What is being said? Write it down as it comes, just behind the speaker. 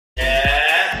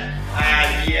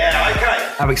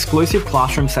Our exclusive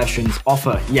classroom sessions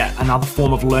offer yet another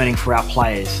form of learning for our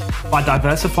players. By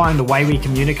diversifying the way we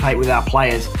communicate with our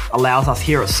players allows us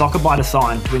here at Soccer by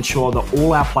Design to ensure that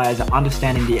all our players are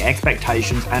understanding the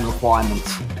expectations and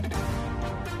requirements.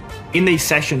 In these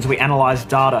sessions, we analyse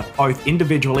data both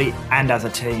individually and as a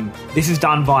team. This is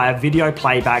done via video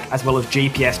playback as well as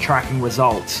GPS tracking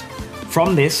results.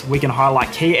 From this, we can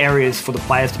highlight key areas for the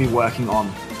players to be working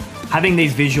on. Having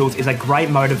these visuals is a great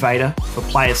motivator for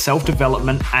players'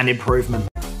 self-development and improvement.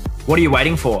 What are you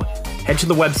waiting for? Head to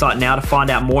the website now to find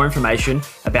out more information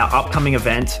about upcoming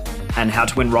events and how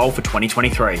to enrol for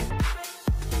 2023.